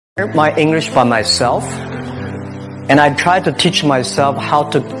my English by myself, and I tried to teach myself how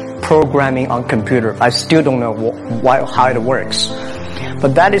to programming on computer. I still don't know how it works,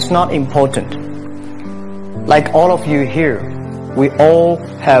 but that is not important. Like all of you here, we all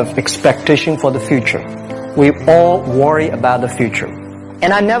have expectation for the future. We all worry about the future.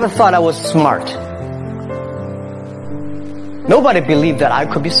 And I never thought I was smart. Nobody believed that I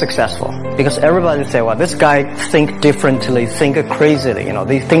could be successful, because everybody say, well, this guy think differently, think crazily,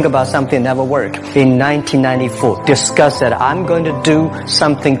 they think about something never work. In 1994, discussed that I'm going to do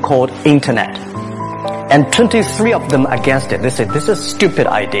something called internet. And 23 of them against it. They said, this is a stupid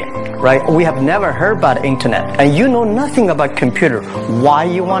idea, right? We have never heard about internet, and you know nothing about computer. Why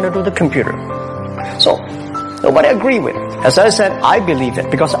you want to do the computer? So, nobody agreed with it. As I said, I believe it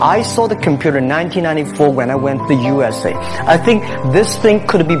because I saw the computer in 1994 when I went to the USA. I think this thing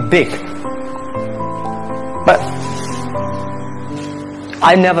could be big. But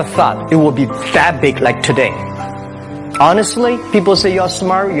I never thought it would be that big like today. Honestly, people say you're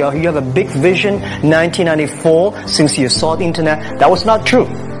smart, you have a big vision. 1994, since you saw the internet, that was not true.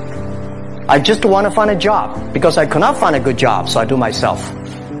 I just want to find a job because I could not find a good job, so I do myself.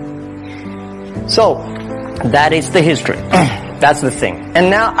 So, that is the history. That's the thing. And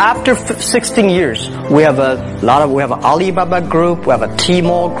now after 16 years, we have an Alibaba group, we have a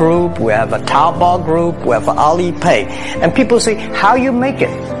Tmall group, we have a Taobao group, we have Alipay. And people say, how you make it?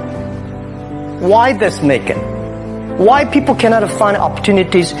 Why this make it? Why people cannot find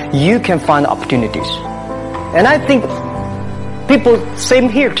opportunities, you can find opportunities. And I think people, same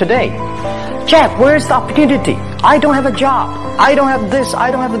here today. Jack, where's the opportunity? I don't have a job. I don't have this,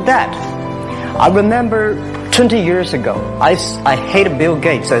 I don't have that. I remember 20 years ago, I hated Bill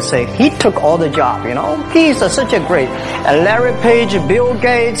Gates. I say, he took all the job, He's such a great. And Larry Page, Bill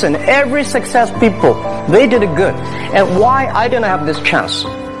Gates, and every success people, they did it good. And why I didn't have this chance?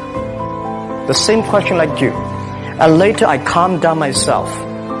 The same question like you. And later I calmed down myself.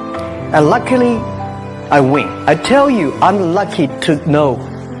 And luckily, I win. I tell you, I'm lucky to know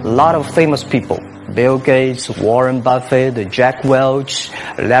a lot of famous people. Bill Gates, Warren Buffett, Jack Welch,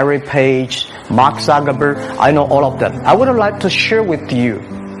 Larry Page, Mark Zuckerberg, I know all of them. I would like to share with you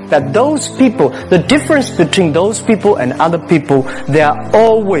that those people, the difference between those people and other people, they are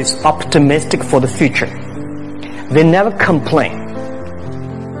always optimistic for the future. They never complain.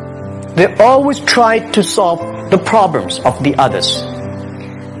 They always try to solve the problems of the others.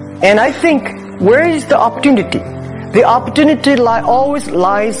 And I think, where is the opportunity? The opportunity always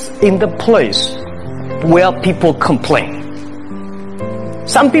lies in the place where people complain.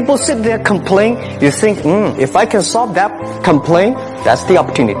 Some people sit there complain. You think, if I can solve that complaint, that's the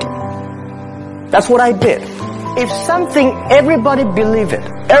opportunity. That's what I did. If something, everybody believe it,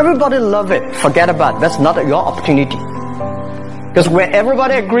 everybody love it, forget about it. That's not your opportunity. Because when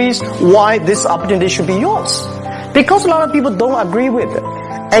everybody agrees, why this opportunity should be yours? Because a lot of people don't agree with it.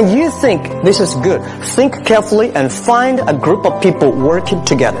 And you think this is good. Think carefully and find a group of people working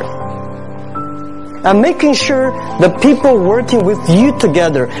together. And making sure the people working with you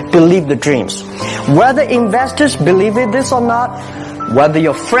together believe the dreams. Whether investors believe it this or not, whether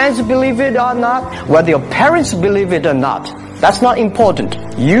your friends believe it or not, whether your parents believe it or not, that's not important.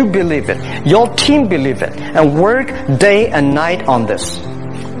 You believe it. Your team believe it. And work day and night on this.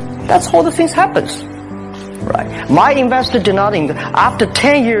 That's how the things happens. Right. My investor did not after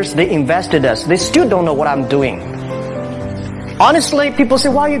 10 years they invested us. They still don't know what I'm doing. Honestly, people say,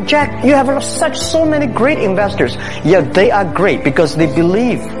 "Why Jack, you have so many great investors." Yeah, they are great because they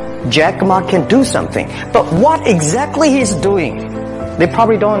believe Jack Ma can do something. But what exactly he's doing, they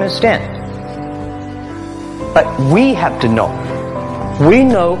probably don't understand. But we have to know. We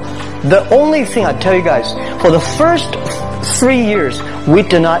know the only thing I tell you guys, for the first 3 years, we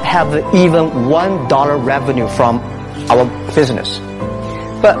do not have even $1 revenue from our business.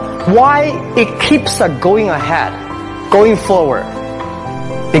 But why it keeps us going ahead? Going forward,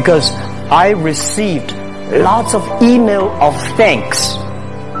 because I received lots of email of thanks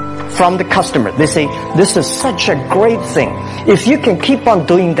from the customer. They say, this is such a great thing. If you can keep on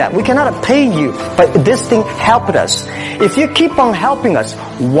doing that, we cannot pay you, but this thing helped us. If you keep on helping us,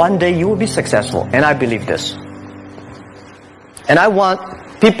 one day you will be successful. And I believe this. And I want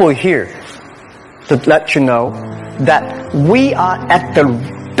people here to let you know that we are at the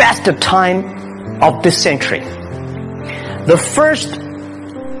best time of this century. The first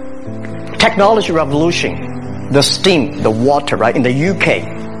technology revolution, the steam, the water, right, in the UK,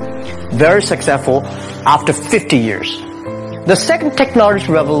 very successful after 50 years. The second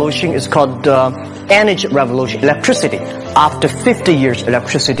technology revolution is called energy revolution, electricity. After 50 years,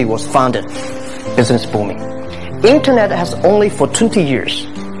 electricity was founded, business booming. Internet has only for 20 years.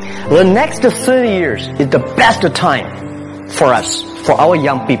 The next 30 years is the best time for us, for our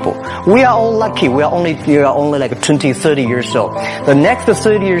young people. We are all lucky. We are only like 20, 30 years old. The next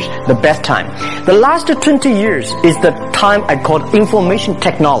 30 years, the best time. The last 20 years is the time I call information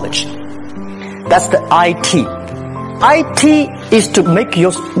technology. That's the IT. IT is to make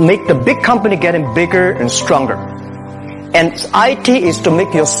the big company getting bigger and stronger. And IT is to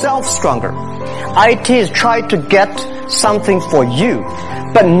make yourself stronger. IT is trying to get something for you.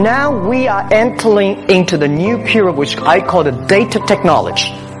 But now we are entering into the new period which I call the data technology.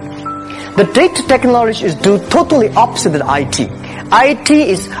 The data technology is totally opposite of IT. IT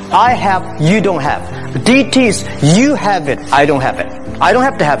is I have, you don't have. DT is you have it, I don't have it. I don't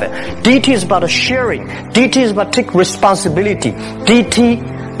have to have it. DT is about sharing. DT is about take responsibility.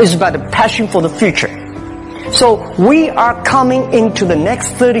 DT is about the passion for the future. So we are coming into the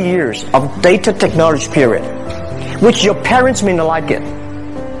next 30 years of data technology period, which your parents may not like it,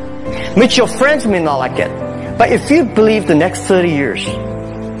 which your friends may not like it. But if you believe the next 30 years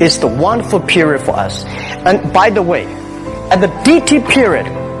is the wonderful period for us. And by the way, at the DT period,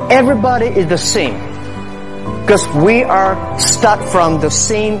 everybody is the same, because we are start from the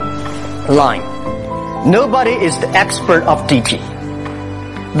same line. Nobody is the expert of DT.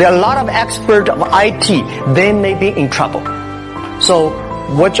 There are a lot of experts of IT. They may be in trouble. So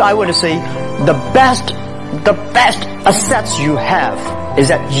what I would say, the best assets you have is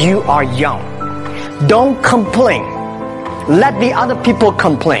that you are young. Don't complain. Let the other people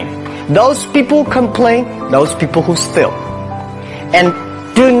complain. Those people complain, those people who steal. And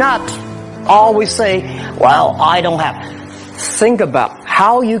do not always say, well, I don't have. Think about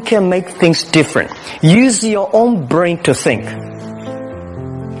how you can make things different. Use your own brain to think.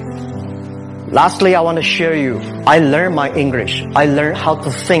 Lastly, I want to share you, I learned my English. I learned how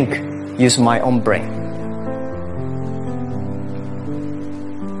to think using my own brain.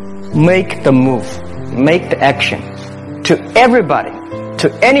 Make the move. Make the action. To everybody,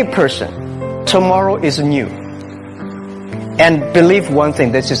 to any person, tomorrow is new. And believe one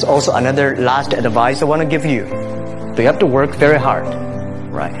thing, this is also another last advice I want to give you. You have to work very hard,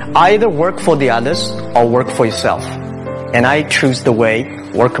 right? Either work for the others or work for yourself. And I choose the way,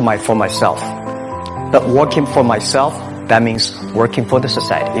 work for myself. But working for myself, that means working for the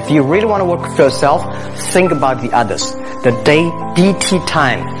society. If you really want to work for yourself, think about the others. The DT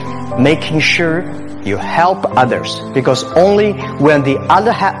time, making sure you help others, because only when the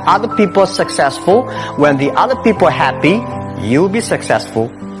other people are successful, when the other people are happy, you will be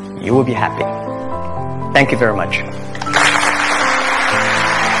successful, you will be happy. Thank you very much.